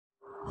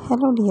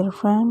Hello dear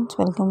friends,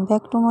 welcome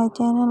back to my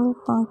channel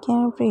Punky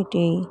and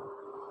Pretty.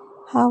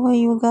 How are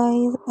you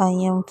guys? I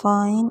am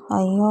fine.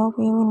 I hope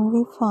you will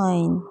be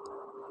fine.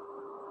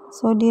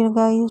 So dear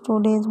guys,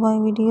 today is my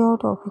video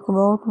topic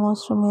about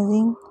most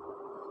amazing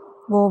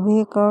Bob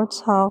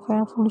Hagert's half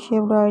and full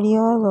shaped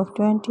ideas of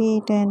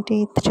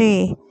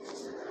 2023.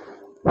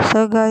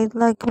 So guys,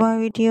 like my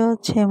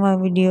videos, share my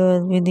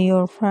videos with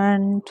your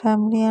friends,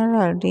 family and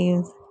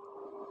relatives.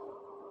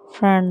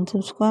 Friends,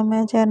 subscribe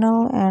my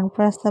channel and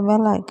press the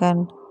bell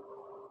icon.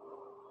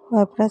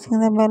 By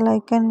pressing the bell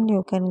icon,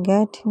 you can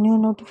get new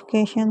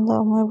notifications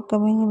of my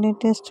upcoming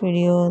latest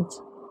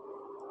videos.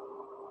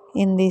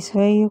 In this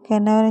way, you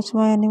can never miss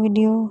my any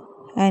video,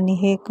 any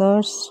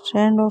hackers,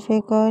 trend of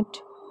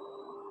haircut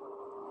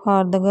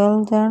for the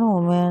girls and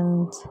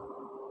women.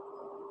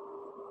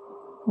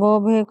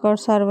 Bob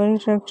haircuts are very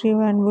attractive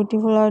and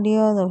beautiful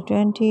ideas of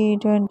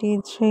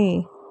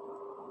 2023.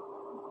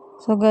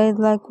 So guys,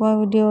 like my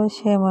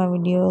videos, share my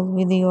videos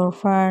with your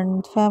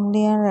friends,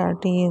 family and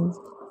relatives.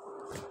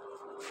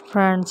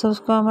 Friends,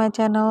 subscribe my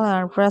channel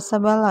and press the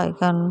bell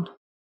icon.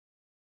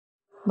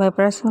 By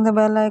pressing the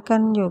bell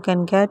icon, you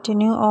can get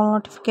new all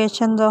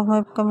notifications of my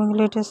upcoming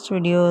latest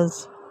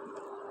videos.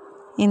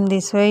 In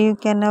this way, you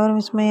can never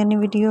miss my any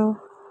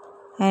video,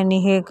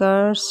 any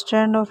haircuts,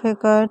 trend of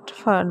haircut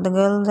for the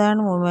girls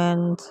and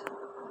women.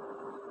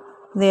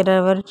 There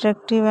are very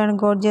attractive and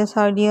gorgeous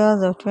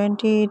ideas of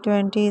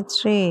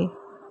 2023.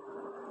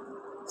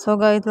 So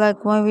guys,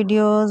 like my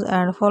videos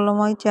and follow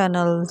my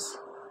channels.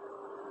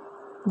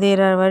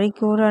 There are very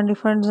cute and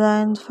different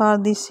designs for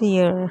this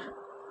year.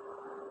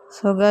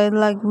 So guys,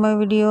 like my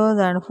videos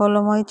and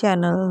follow my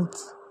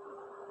channels.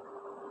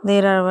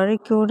 There are very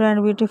cute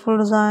and beautiful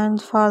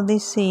designs for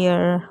this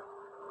year.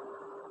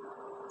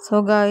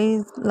 So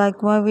guys,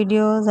 like my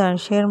videos and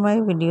share my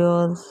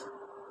videos.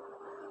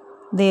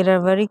 There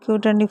are very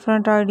cute and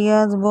different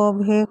ideas bob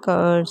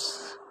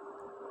haircuts.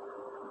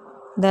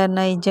 Then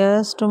I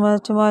just too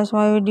much to watch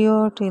my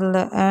video till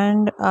the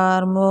end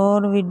are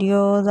more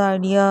videos,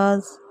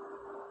 ideas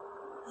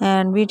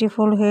and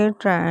beautiful hair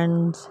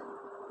trends.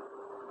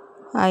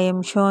 I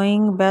am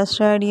showing best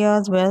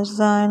ideas, best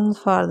designs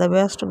for the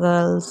best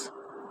girls.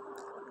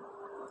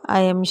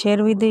 I am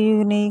share with you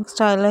unique,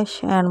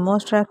 stylish and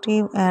most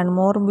attractive and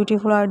more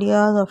beautiful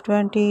ideas of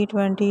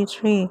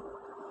 2023.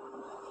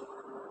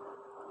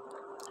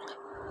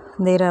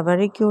 There are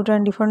very cute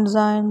and different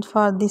designs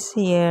for this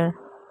year.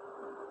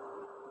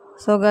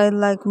 So guys,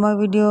 like my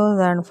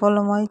videos and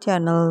follow my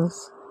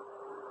channels.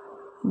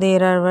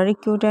 There are very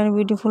cute and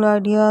beautiful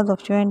ideas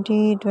of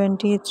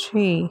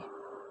 2023.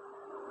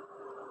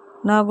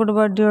 Now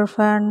goodbye dear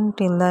friend,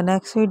 till the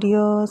next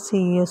video,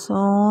 see you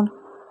soon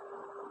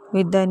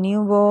with the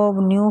new bob,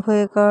 new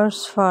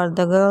haircuts for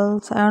the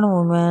girls and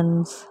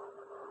women.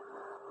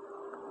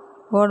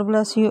 God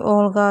bless you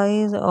all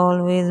guys,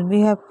 always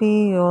be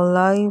happy, your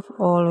life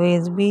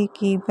always be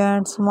keep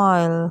and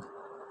smile.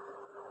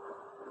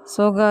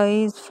 So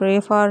guys, pray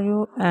for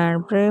you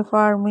and pray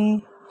for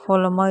me,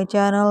 follow my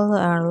channel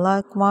and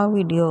like my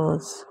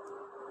videos.